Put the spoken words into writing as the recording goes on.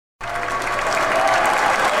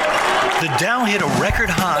The Dow hit a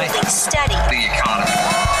record high. Holding steady. The economy.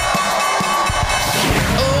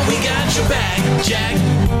 Oh, we got your back, Jack.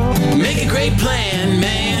 Make a great plan,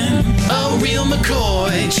 man. A real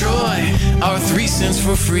McCoy, Troy, our 3 cents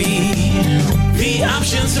for free. The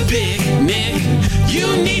options to pick, Nick.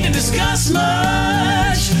 You need to discuss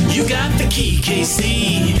much. You got the key,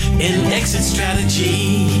 KC, in exit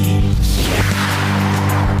strategy.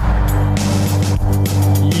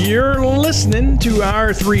 You're listening to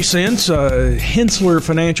our 3 Cents, Hensler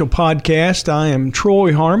Financial Podcast. I am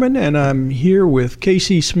Troy Harmon, and I'm here with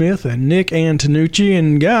Casey Smith and Nick Antonucci.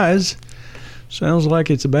 And guys, sounds like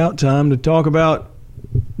it's about time to talk about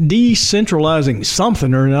decentralizing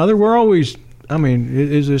something or another. We're always,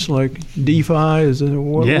 is this like DeFi?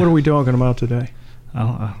 What are we talking about today?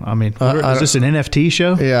 Is this an NFT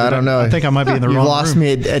show? Yeah, I don't know. I think I might be in the wrong room. You lost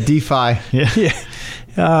me at DeFi. Yeah.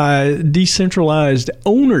 Decentralized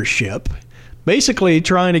ownership, basically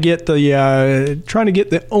trying to get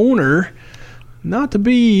the owner not to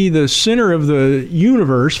be the center of the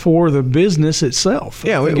universe for the business itself.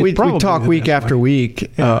 Yeah, we talk week after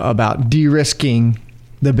week about de-risking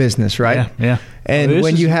the business, right? Yeah. And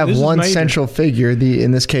when you have one central figure,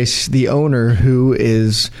 in this case, the owner, who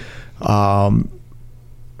is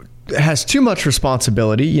has too much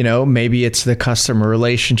responsibility, maybe it's the customer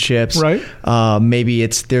relationships, right? Maybe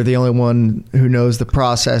they're the only one who knows the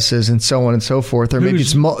processes and so on and so forth, or maybe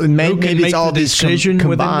it's all these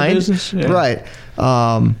combined, business? Yeah. Right?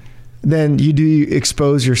 Then you do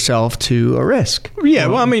expose yourself to a risk. Yeah,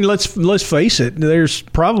 well, let's face it. There's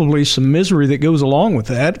probably some misery that goes along with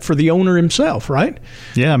that for the owner himself, right?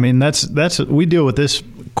 Yeah, that's we deal with this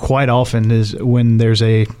quite often. Is when there's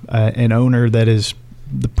an owner that is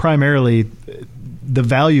primarily the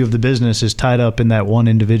value of the business is tied up in that one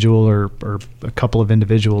individual or a couple of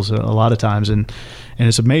individuals a lot of times, and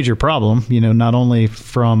it's a major problem, not only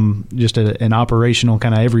from just an operational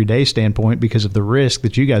kind of everyday standpoint because of the risk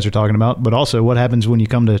that you guys are talking about, but also what happens when you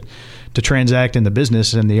come to transact in the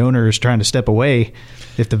business and the owner is trying to step away.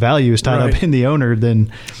 If the value is tied up in the owner,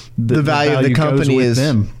 then the value of the company is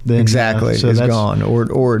gone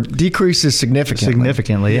or decreases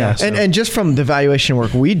significantly. Yeah. And just from the valuation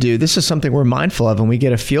work we do, this is something we're mindful of and we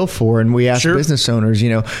get a feel for, and we ask business owners,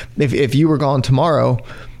 if you were gone tomorrow,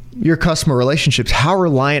 your customer relationships, how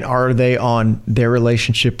reliant are they on their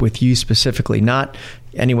relationship with you specifically, not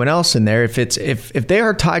anyone else in there? If they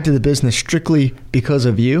are tied to the business strictly because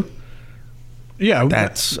of you,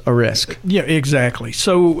 that's a risk. Yeah, exactly.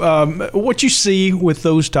 So what you see with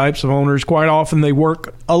those types of owners, quite often they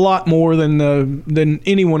work a lot more than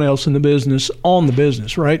anyone else in the business on the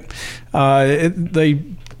business, right? They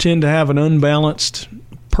tend to have an unbalanced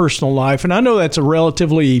personal life. And I know that's a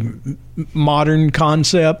relatively modern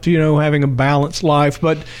concept, having a balanced life.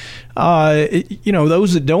 But,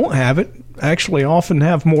 those that don't have it actually often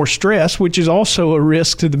have more stress, which is also a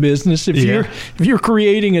risk to the business. If you're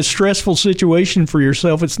creating a stressful situation for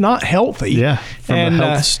yourself, it's not healthy. Yeah. From the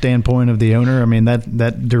health standpoint of the owner,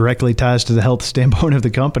 that directly ties to the health standpoint of the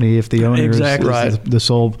company. If the owner is the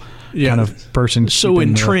sole kind of person so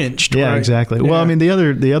entrenched. Yeah, exactly. Yeah. Well,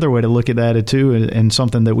 the other way to look at that too, and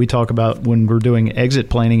something that we talk about when we're doing exit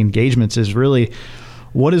planning engagements, is really,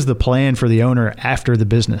 what is the plan for the owner after the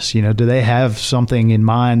business? Do they have something in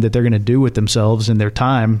mind that they're going to do with themselves and their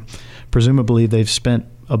time? Presumably they've spent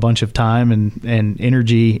a bunch of time and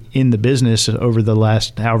energy in the business over the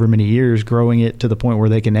last however many years, growing it to the point where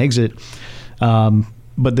they can exit.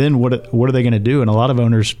 But then what are they going to do? And a lot of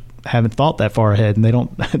owners haven't thought that far ahead, and they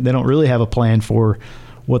don't really have a plan for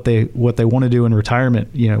what they want to do in retirement.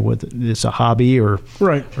 Whether it's a hobby or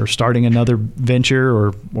starting another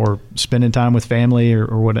venture or spending time with family or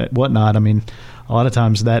whatnot. A lot of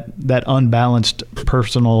times that unbalanced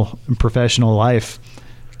personal and professional life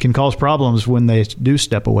can cause problems when they do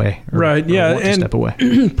step away. Step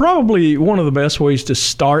away. Probably one of the best ways to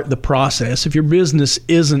start the process, if your business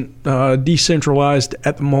isn't decentralized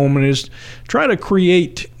at the moment, is try to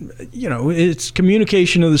create, it's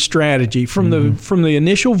communication of the strategy from the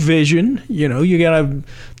initial vision. You got to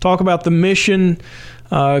talk about the mission,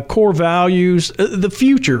 core values, the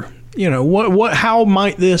future. How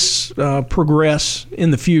might this progress in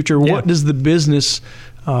the future? Yeah. What does the business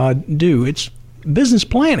do? It's business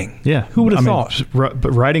planning. Yeah. Who would have thought? But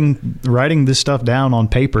writing this stuff down on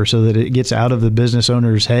paper so that it gets out of the business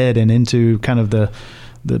owner's head and into kind of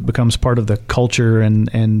that becomes part of the culture and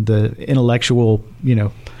the intellectual,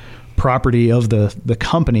 property of the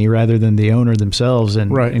company rather than the owner themselves,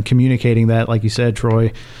 and communicating that, like you said,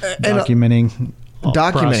 Troy, documenting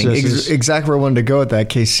exactly where I wanted to go with that,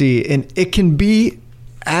 KC. And it can be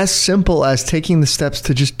as simple as taking the steps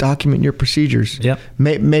to just document your procedures. Yep.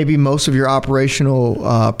 Maybe most of your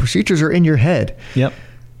operational procedures are in your head. Yep.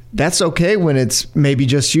 That's okay when it's maybe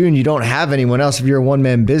just you and you don't have anyone else. If you're a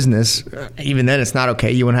one-man business, even then it's not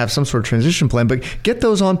okay. You want to have some sort of transition plan, but get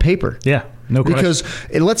those on paper. Yeah, no question. Because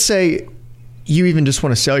let's say you even just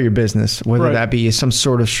want to sell your business, whether Right. that be some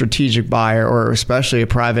sort of strategic buyer or especially a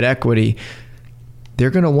private equity,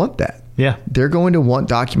 they're going to want that. Yeah. They're going to want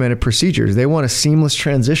documented procedures. They want a seamless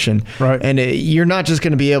transition. Right. And you're not just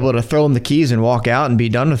going to be able to throw them the keys and walk out and be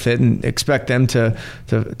done with it and expect them to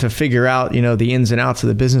figure out, the ins and outs of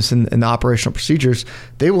the business and the operational procedures.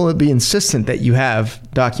 They will be insistent that you have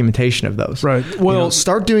documentation of those. Right. Well,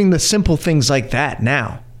 start doing the simple things like that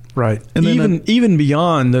now. Right. And then even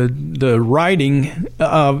beyond the writing,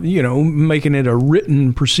 making it a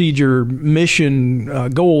written procedure, mission,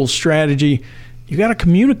 goal, strategy, you got to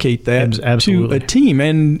communicate that Absolutely. to a team.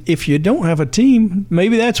 And if you don't have a team,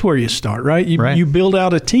 maybe that's where you start, right? You build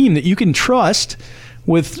out a team that you can trust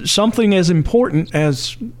with something as important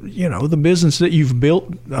as, the business that you've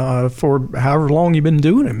built for however long you've been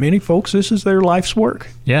doing it. Many folks, this is their life's work.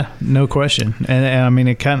 Yeah, no question. And I mean,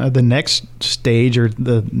 it kind of the next stage or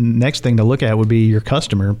the next thing to look at would be your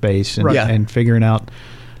customer base and, Right. Yeah. and figuring out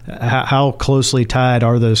how closely tied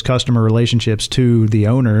are those customer relationships to the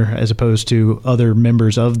owner as opposed to other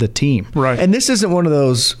members of the team. Right. And this isn't one of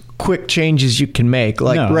those quick changes you can make,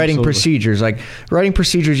 like No, writing absolutely. procedures. Like writing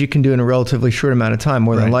procedures you can do in a relatively short amount of time,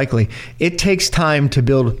 more than Right. likely. It takes time to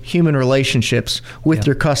build human relationships with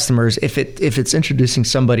your customers if it's introducing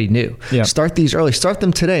somebody new. Yeah. Start these early. Start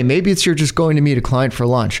them today. Maybe it's you're just going to meet a client for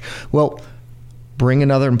lunch. Well, bring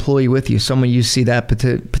another employee with you, someone you see that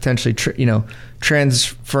potentially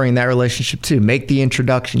transferring that relationship to. Make the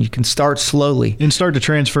introduction. You can start slowly. And start to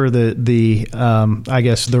transfer the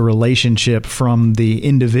relationship from the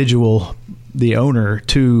individual, the owner,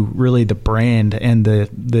 to really the brand and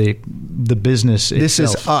the business This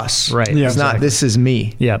itself. is us. Right. Yeah, It's not, exactly. this is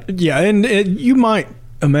me. Yeah. Yeah, and you might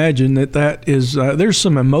imagine that is there's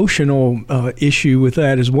some emotional issue with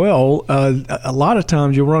that as well. A lot of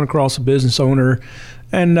times you'll run across a business owner,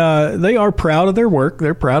 and they are proud of their work.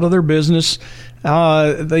 They're proud of their business.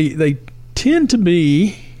 They tend to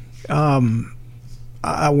be,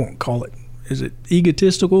 I won't call it. Is it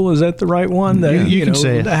egotistical? Is that the right one? That, You can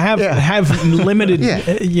say it. Have limited,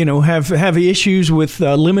 Yeah. have issues with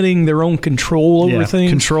limiting their own control over things.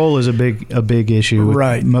 Control is a big issue with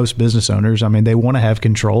Right. most business owners. I mean, they want to have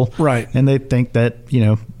control. Right. And they think that,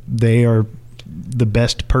 they are the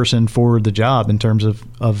best person for the job in terms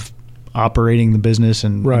of operating the business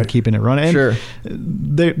and, Right. and keeping it running. And Sure.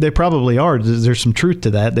 they probably are. There's some truth to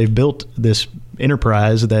that. They've built this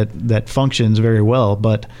enterprise that functions very well,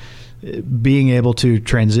 but being able to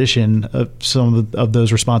transition some of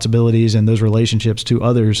those responsibilities and those relationships to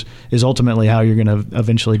others is ultimately how you're going to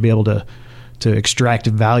eventually be able to extract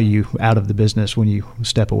value out of the business when you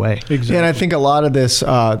step away. Exactly. And I think a lot of this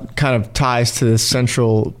kind of ties to this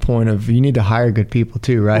central point of you need to hire good people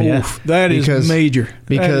too, right? Oof, that is major.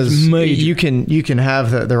 Because That is major. you can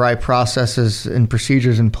have the right processes and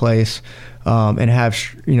procedures in place, and have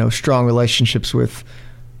strong relationships with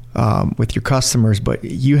your customers, but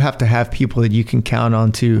you have to have people that you can count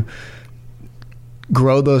on to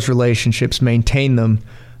grow those relationships, maintain them,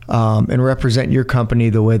 and represent your company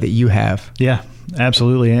the way that you have. Yeah,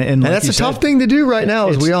 absolutely. And like that's you a tough said, thing to do right now,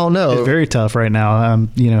 as we all know. It's very tough right now.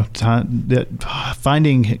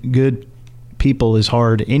 Finding good people is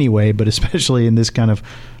hard anyway, but especially in this kind of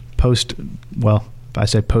I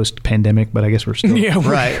say post-pandemic, but I guess we're still Yeah,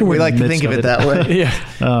 Right. We like to think of it that way. Yeah,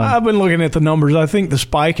 I've been looking at the numbers. I think the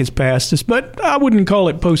spike has passed us, but I wouldn't call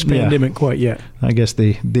it post-pandemic quite yet. I guess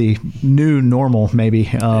the new normal maybe.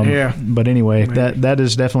 Yeah. But anyway, that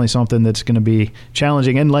is definitely something that's going to be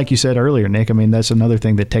challenging. And like you said earlier, Nick, I mean, that's another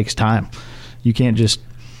thing that takes time. You can't just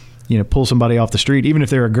pull somebody off the street, even if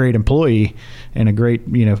they're a great employee and a great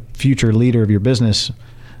future leader of your business.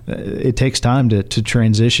 It takes time to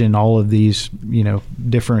transition all of these,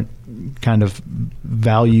 different kind of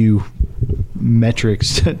value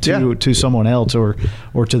metrics to someone else or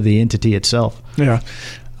to the entity itself. Yeah.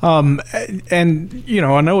 And,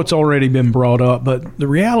 I know it's already been brought up, but the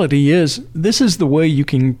reality is this is the way you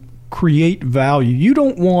can create value. You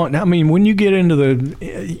don't want, when you get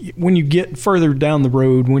when you get further down the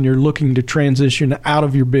road, when you're looking to transition out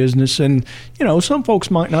of your business, and, some folks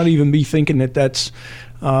might not even be thinking that's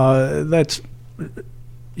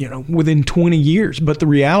within 20 years. But the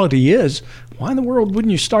reality is, why in the world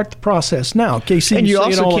wouldn't you start the process now? Casey, And you say it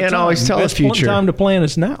also all the can't time. always tell the Best future. time to plan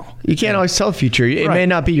is now. You can't always tell the future. It Right. may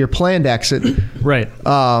not be your planned exit. Right.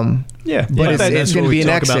 Yeah, But it's going to be an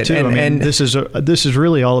exit. And this is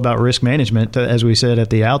really all about risk management, as we said at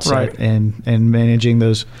the outset, Right. and managing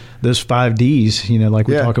those 5 Ds. Like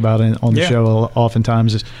we talk about on the show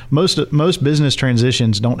oftentimes. Is most business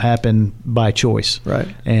transitions don't happen by choice, right?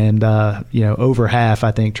 And over half,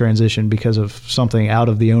 I think, transition because of something out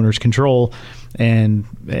of the owner's control. And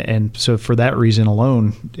so for that reason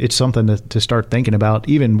alone, it's something to start thinking about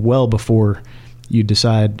even well before you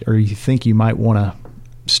decide or you think you might want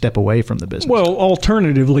to step away from the business. Well,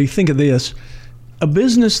 alternatively, think of this. A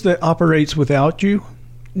business that operates without you,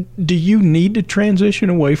 do you need to transition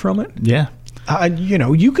away from it? Yeah.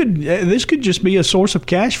 You could. This could just be a source of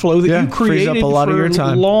cash flow that you frees created up a lot for of your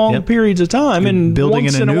time. long periods of time, and building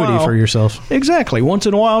once an in a annuity while, for yourself. Exactly. Once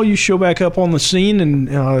in a while, you show back up on the scene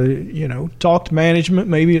and talk to management.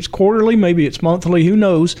 Maybe it's quarterly, maybe it's monthly. Who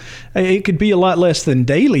knows? It could be a lot less than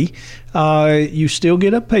daily. You still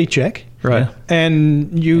get a paycheck. Right.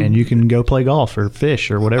 And you can go play golf or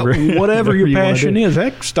fish or whatever your passion is.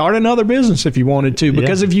 Heck, start another business if you wanted to,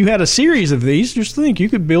 because if you had a series of these, just think you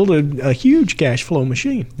could build a huge cash flow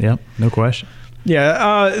machine. Yep, no question.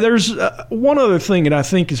 Yeah, there's one other thing that I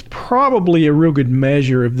think is probably a real good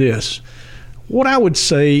measure of this. What I would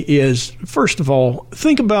say is, first of all,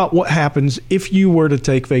 think about what happens if you were to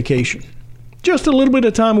take vacation. Just a little bit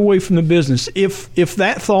of time away from the business. If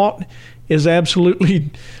that thought is absolutely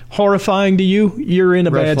horrifying to you, you're in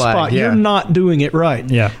a Red bad flag, spot. yeah. You're not doing it right.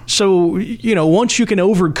 Yeah. So, once you can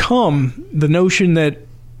overcome the notion that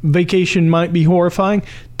vacation might be horrifying,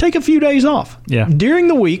 take a few days off. Yeah. During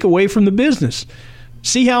the week, away from the business.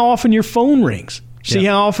 See how often your phone rings. See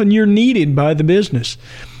how often you're needed by the business.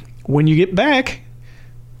 When you get back,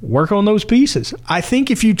 work on those pieces. I think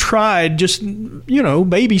if you tried just,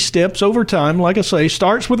 baby steps over time, like I say,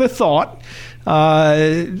 starts with a thought,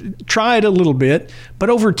 try it a little bit, but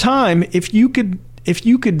over time, if you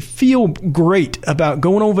could feel great about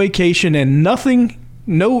going on vacation and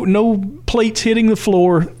no plates hitting the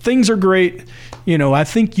floor, things are great, I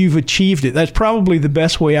think you've achieved it. That's probably the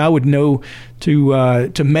best way I would know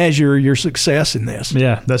to measure your success in this.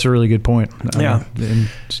 Yeah, that's a really good point. Yeah. And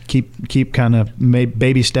keep kind of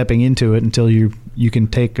baby stepping into it until you can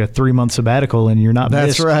take a 3-month sabbatical and you're not That's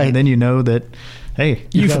missed. right. And then you know that, hey,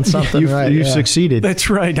 You've done something right. You've succeeded. That's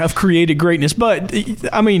right. I've created greatness. But,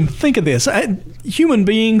 I mean, think of this. Human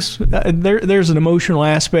beings, there's an emotional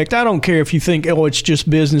aspect. I don't care if you think, it's just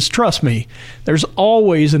business. Trust me, there's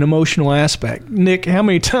always an emotional aspect. Nick, how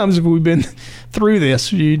many times have we been through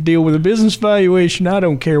this? You deal with a business valuation. I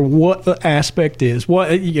don't care what the aspect is. What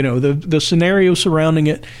the scenario surrounding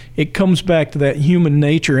it, it comes back to that human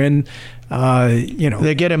nature. And,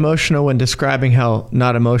 They get emotional when describing how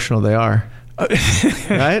not emotional they are.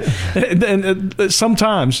 Right?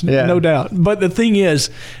 Sometimes, no doubt. But the thing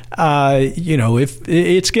is, if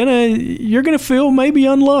you're gonna feel maybe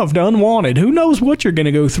unloved, unwanted. Who knows what you're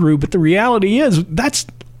gonna go through? But the reality is, that's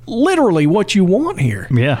literally what you want here.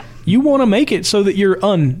 Yeah, you want to make it so that you're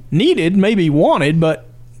unneeded, maybe wanted, but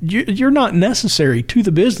you're not necessary to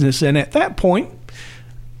the business. And at that point,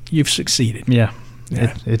 you've succeeded. Yeah.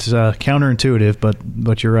 It's counterintuitive,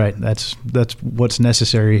 but you're right. That's what's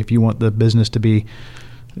necessary if you want the business to be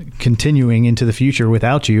continuing into the future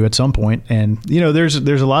without you at some point. And there's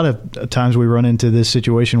a lot of times we run into this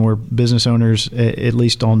situation where business owners, at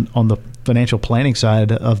least on the financial planning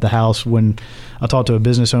side of the house, when I talk to a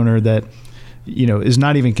business owner that is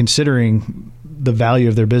not even considering the value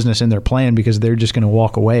of their business in their plan because they're just going to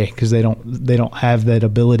walk away because they don't have that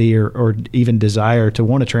ability or even desire to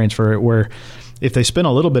want to transfer it, where if they spend a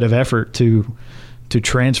little bit of effort to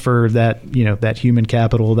transfer that, that human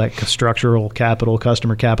capital, that structural capital,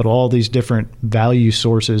 customer capital, all these different value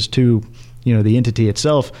sources to, the entity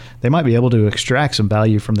itself, they might be able to extract some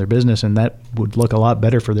value from their business, and that would look a lot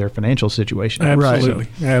better for their financial situation. Absolutely.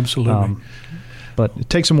 Right. Absolutely. But it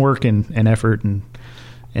takes some work and effort and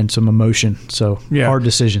some emotion. So hard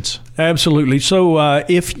decisions. Absolutely. So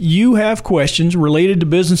if you have questions related to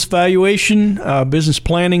business valuation, business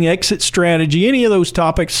planning, exit strategy, any of those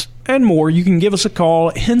topics and more, you can give us a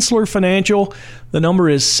call at Hensler Financial. The number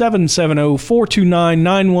is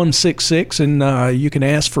 770-429-9166, and you can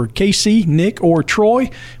ask for Casey, Nick, or Troy.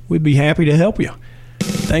 We'd be happy to help you.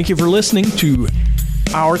 Thank you for listening to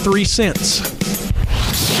Our 3 Cents.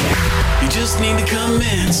 You just need to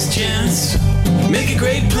commence, gents. Make a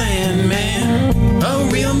great plan, man. A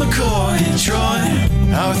real McCoy and Troy.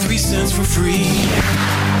 Our 3 cents for free.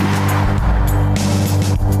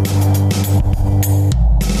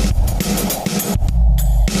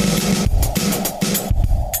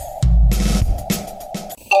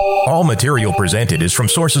 All material presented is from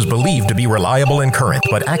sources believed to be reliable and current,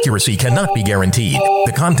 but accuracy cannot be guaranteed.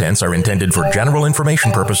 The contents are intended for general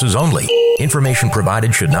information purposes only. Information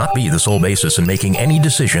provided should not be the sole basis in making any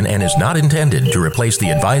decision and is not intended to replace the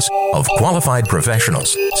advice of qualified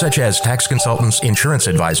professionals, such as tax consultants, insurance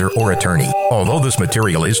advisor, or attorney. Although this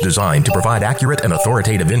material is designed to provide accurate and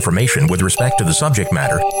authoritative information with respect to the subject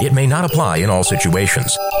matter, it may not apply in all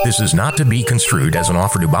situations. This is not to be construed as an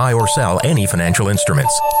offer to buy or sell any financial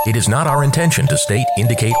instruments. It is not our intention to state,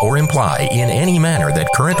 indicate, or imply in any manner that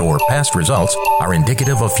current or past results are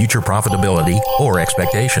indicative of future profitability or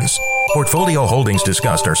expectations. Portfolio holdings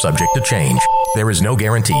discussed are subject to change. There is no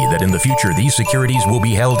guarantee that in the future these securities will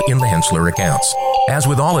be held in the Henssler accounts. As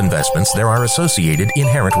with all investments, there are associated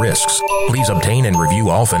inherent risks. Please obtain and review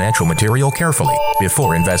all financial material carefully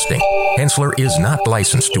before investing. Henssler is not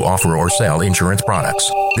licensed to offer or sell insurance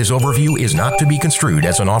products. This overview is not to be construed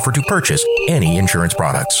as an offer to purchase any insurance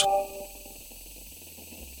products.